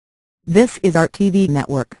This is our TV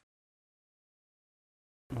network.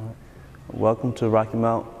 Welcome to Rocky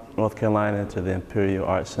Mount, North Carolina, to the Imperial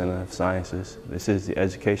Art Center of Sciences. This is the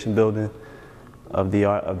education building of the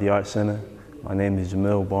Art Center. My name is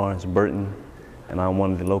Jamil Burton, and I'm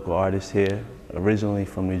one of the local artists here, originally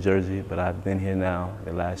from New Jersey, but I've been here now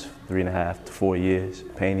the last 3.5 to 4 years,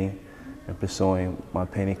 painting and pursuing my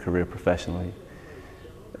painting career professionally.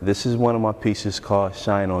 This is one of my pieces called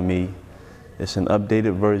Shine on Me. It's an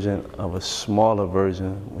updated version of a smaller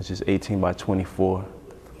version, which is 18 by 24.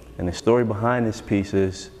 And the story behind this piece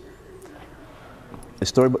is, the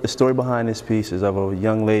story behind this piece is of a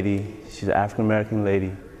young lady. She's an African-American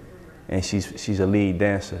lady, and she's a lead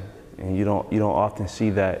dancer. And you don't often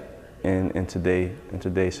see that in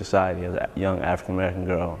today's society, as a young African-American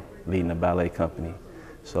girl leading a ballet company.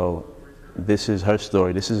 So this is her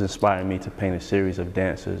story. This has inspired me to paint a series of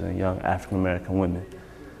dancers and young African-American women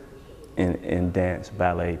in dance,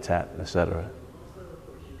 ballet, tap, etc.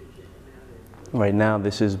 Right now,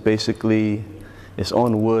 this is basically, it's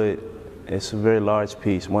on wood. It's a very large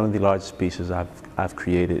piece, one of the largest pieces I've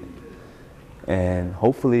created. And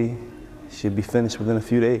hopefully, it should be finished within a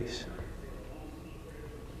few days.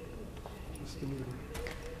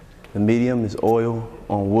 The medium is oil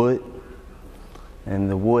on wood, and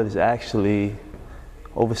the wood is actually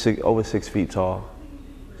over 6 feet tall.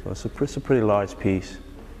 So it's a pretty large piece.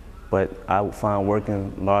 But I would find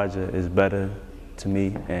working larger is better to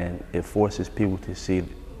me, and it forces people to see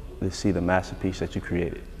the masterpiece that you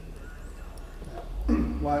created.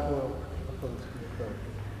 Why oil?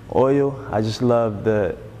 Oil, I just love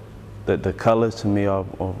the colors. To me are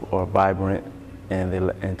vibrant,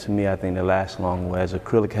 and to me I think they last long. Whereas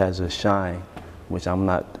acrylic has a shine, which I'm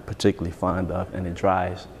not particularly fond of, and it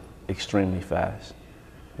dries extremely fast.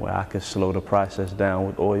 Where I could slow the process down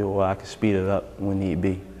with oil, or I could speed it up when need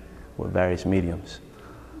be, with various mediums.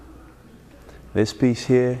 This piece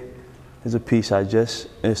here is a piece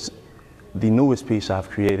it's the newest piece I've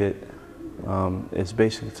created. It's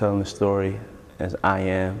basically telling the story as I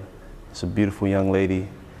am. It's a beautiful young lady,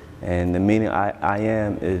 and the meaning I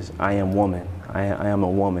am is I am woman. I am a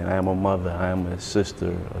woman, I am a mother, I am a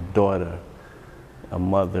sister, a daughter, a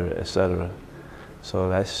mother, etc. So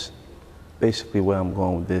that's basically where I'm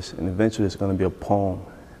going with this, and eventually it's going to be a poem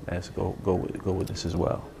that's go with this as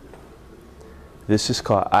well. This is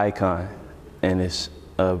called Icon, and it's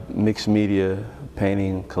a mixed media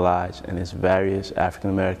painting collage, and it's various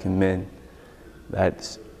African-American men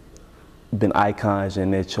that's been icons in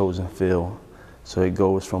their chosen field. So it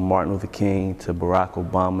goes from Martin Luther King to Barack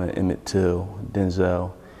Obama, Emmett Till,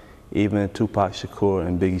 Denzel, even Tupac Shakur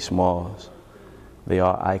and Biggie Smalls. They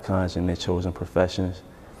are icons in their chosen professions.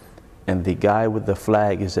 And the guy with the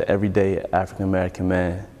flag is the everyday African-American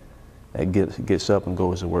man that gets up and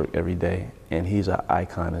goes to work every day, and he's an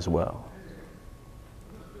icon as well.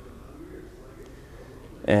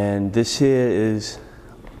 And this here is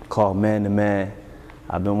called Man to Man.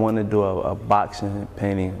 I've been wanting to do a boxing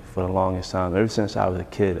painting for the longest time, ever since I was a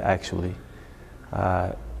kid, actually.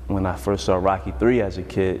 When I first saw Rocky III as a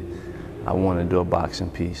kid, I wanted to do a boxing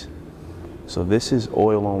piece. So this is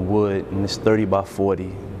oil on wood, and it's 30 by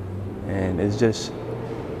 40. And it's just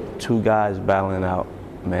two guys battling out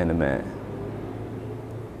man to man.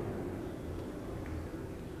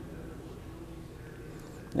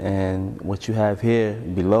 And what you have here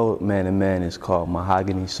below man to man is called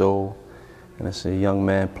Mahogany Soul. And it's a young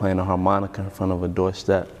man playing a harmonica in front of a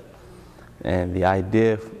doorstep. And the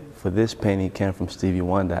idea for this painting came from Stevie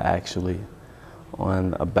Wonder, actually,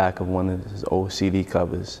 on the back of one of his old CD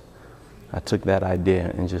covers. I took that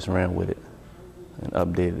idea and just ran with it and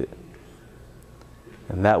updated it.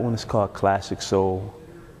 And that one is called Classic Soul,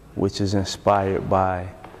 which is inspired by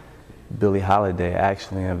Billie Holiday,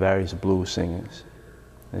 actually, and various blues singers.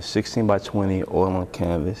 It's 16 by 20 oil on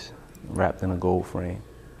canvas, wrapped in a gold frame.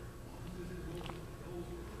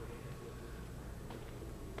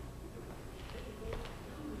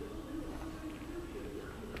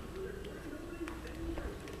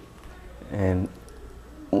 And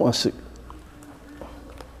once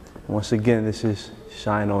again, this is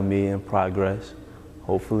Shine on Me in progress.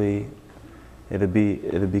 Hopefully, it'll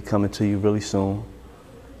be coming to you really soon.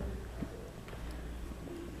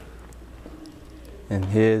 And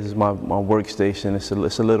here's my workstation. It's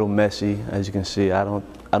a little messy, as you can see. I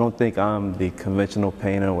don't think I'm the conventional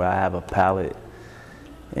painter where I have a palette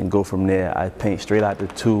and go from there. I paint straight out the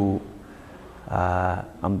tube.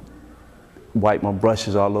 Wipe my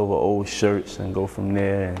brushes all over old shirts and go from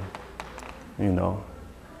there, and you know.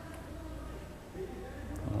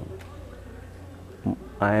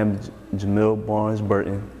 I am Jamil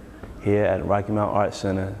Burton here at Rocky Mount Art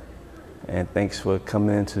Center, and thanks for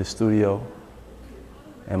coming into the studio.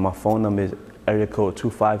 And my phone number is area code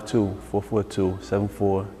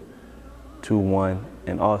 252-442-7421.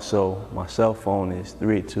 And also my cell phone is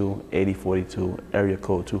 382-8042, area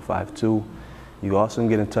code 252. You also can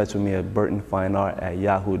get in touch with me at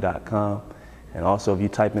burtonfineart@yahoo.com. And also if you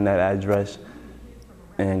type in that address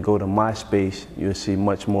and go to MySpace, you'll see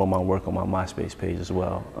much more of my work on my MySpace page as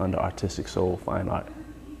well under Artistic Soul Fine Art.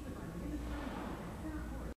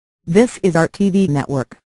 This is Art TV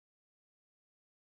Network.